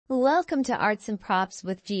Welcome to Arts and Props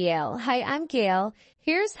with GL. Hi, I'm Gail.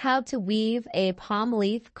 Here's how to weave a palm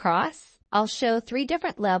leaf cross. I'll show 3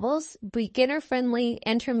 different levels: beginner friendly,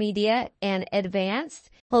 intermediate, and advanced.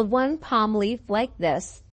 Hold one palm leaf like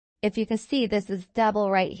this. If you can see, this is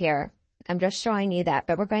double right here. I'm just showing you that,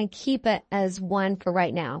 but we're going to keep it as one for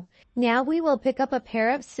right now. Now we will pick up a pair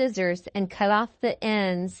of scissors and cut off the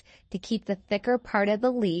ends to keep the thicker part of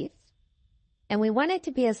the leaf. And we want it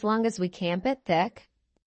to be as long as we can, but thick.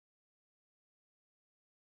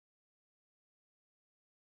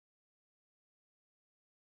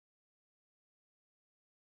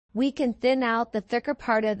 We can thin out the thicker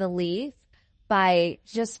part of the leaf by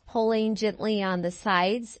just pulling gently on the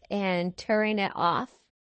sides and tearing it off.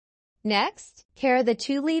 Next, tear the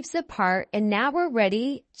 2 leaves apart, and now we're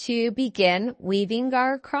ready to begin weaving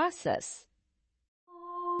our crosses.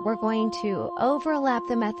 We're going to overlap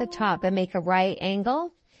them at the top and make a right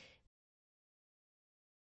angle.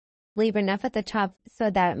 Leave enough at the top so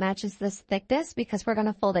that it matches this thickness, because we're going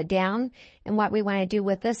to fold it down. And what we want to do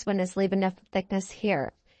with this one is leave enough thickness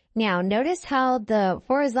here. Now, notice how the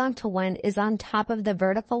horizontal one is on top of the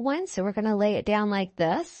vertical one. So we're going to lay it down like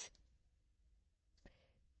this.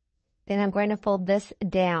 Then I'm going to fold this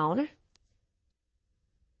down.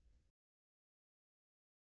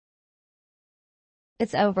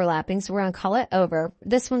 It's overlapping, so we're going to call it over.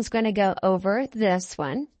 This one's going to go over this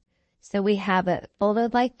one. So we have it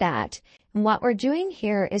folded like that. And what we're doing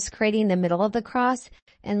here is creating the middle of the cross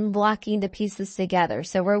and locking the pieces together.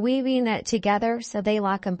 So we're weaving it together so they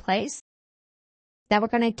lock in place. Now we're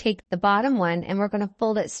going to take the bottom one and we're going to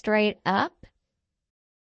fold it straight up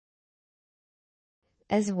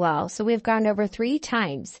as well. So we've gone over 3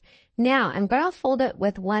 times. Now I'm going to fold it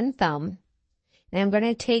with one thumb. And I'm going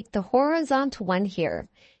to take the horizontal one here,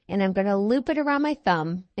 and I'm going to loop it around my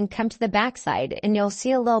thumb and come to the back side, and you'll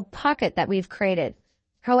see a little pocket that we've created.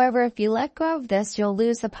 However, if you let go of this, you'll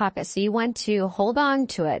lose the pocket. So you want to hold on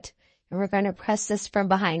to it, and we're going to press this from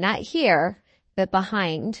behind, not here, but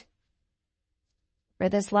behind, where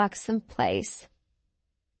this locks in place.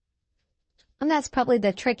 And that's probably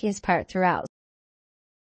the trickiest part throughout.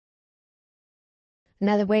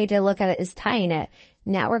 Another way to look at it is tying it.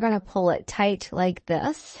 Now we're going to pull it tight like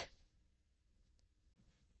this.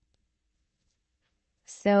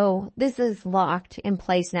 So this is locked in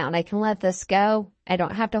place now, and I can let this go. I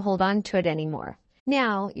don't have to hold on to it anymore.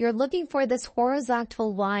 Now you're looking for this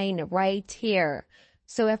horizontal line right here.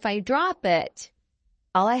 So if I drop it,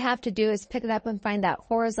 all I have to do is pick it up and find that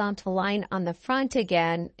horizontal line on the front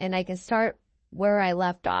again, and I can start where I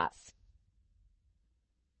left off.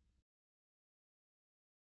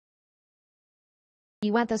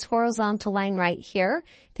 You want this horizontal line right here.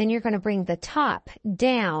 Then you're going to bring the top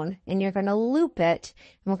down and you're going to loop it.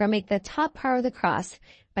 And we're going to make the top part of the cross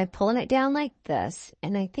by pulling it down like this.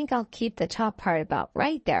 And I think I'll keep the top part about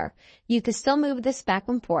right there. You can still move this back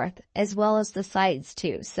and forth as well as the sides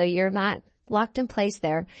too. So you're not locked in place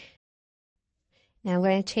there. Now I'm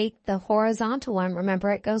going to take the horizontal one. Remember,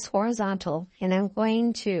 it goes horizontal. And I'm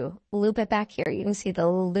going to loop it back here. You can see the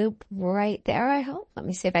loop right there, I hope. Let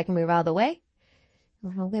me see if I can move out of the way.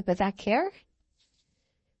 We'll loop it back here.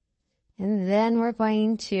 And then we're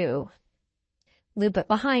going to loop it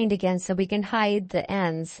behind again so we can hide the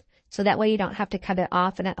ends. So that way you don't have to cut it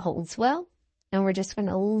off and it holds well. And we're just going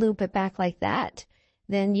to loop it back like that.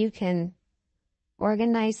 Then you can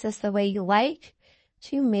organize this the way you like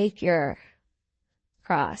to make your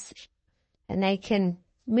cross. And I can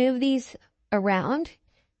move these around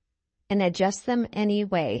and adjust them any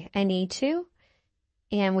way I need to.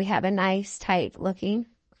 And we have a nice tight looking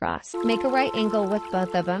cross. Make a right angle with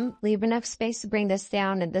both of them. Leave enough space to bring this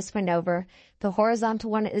down and this one over. The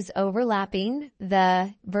horizontal one is overlapping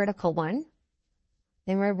the vertical one.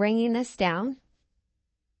 Then we're bringing this down.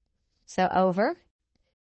 So over.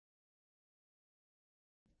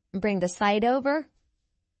 Bring the side over.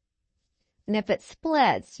 And if it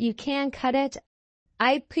splits, you can cut it.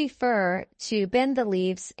 I prefer to bend the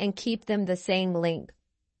leaves and keep them the same length.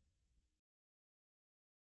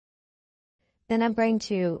 Then I'm going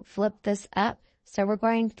to flip this up. So we're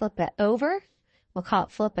going to flip it over. We'll call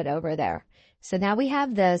it flip it over there. So now we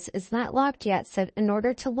have this. It's not locked yet. So in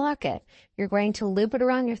order to lock it, you're going to loop it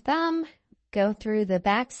around your thumb, go through the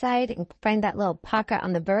back side and find that little pocket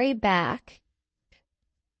on the very back.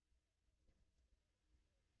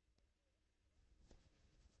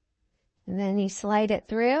 And then you slide it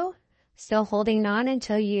through, still holding on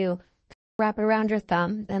until you wrap it around your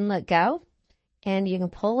thumb, then let go. And you can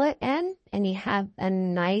pull it in and you have a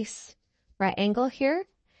nice right angle here.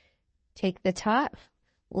 Take the top,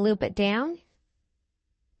 loop it down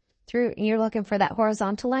through. You're looking for that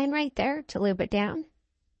horizontal line right there to loop it down.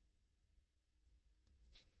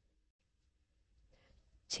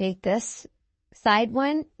 take this side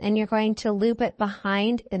one and you're going to loop it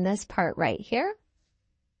behind in this part right here.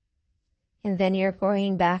 And then you're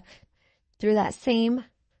going back through that same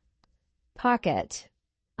pocket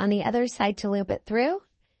on the other side to loop it through.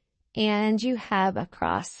 And you have a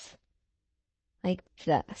cross like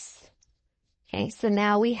this. Okay, so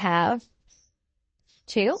now we have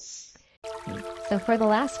 2. So for the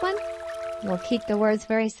last one, we'll keep the words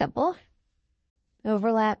very simple.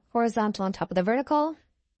 Overlap horizontal on top of the vertical.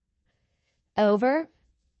 Over,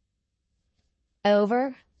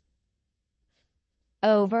 over,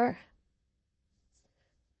 over,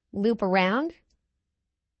 loop around,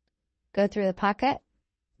 go through the pocket,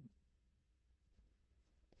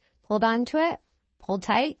 hold on to it, pull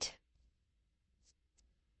tight,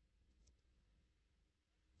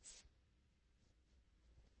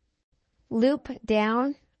 loop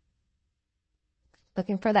down,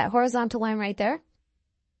 looking for that horizontal line right there.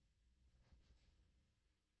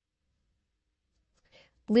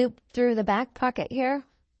 Loop through the back pocket here.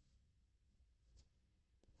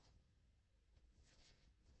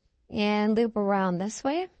 And loop around this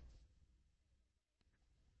way.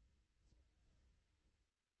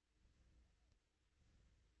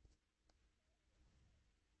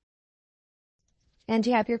 And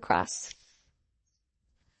you have your cross.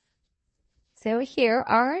 So here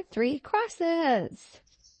are 3 crosses.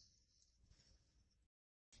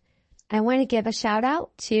 I want to give a shout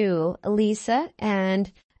out to Lisa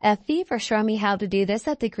and Effie for showing me how to do this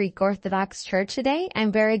at the Greek Orthodox Church today.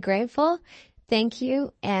 I'm very grateful. Thank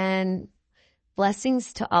you and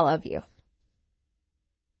blessings to all of you.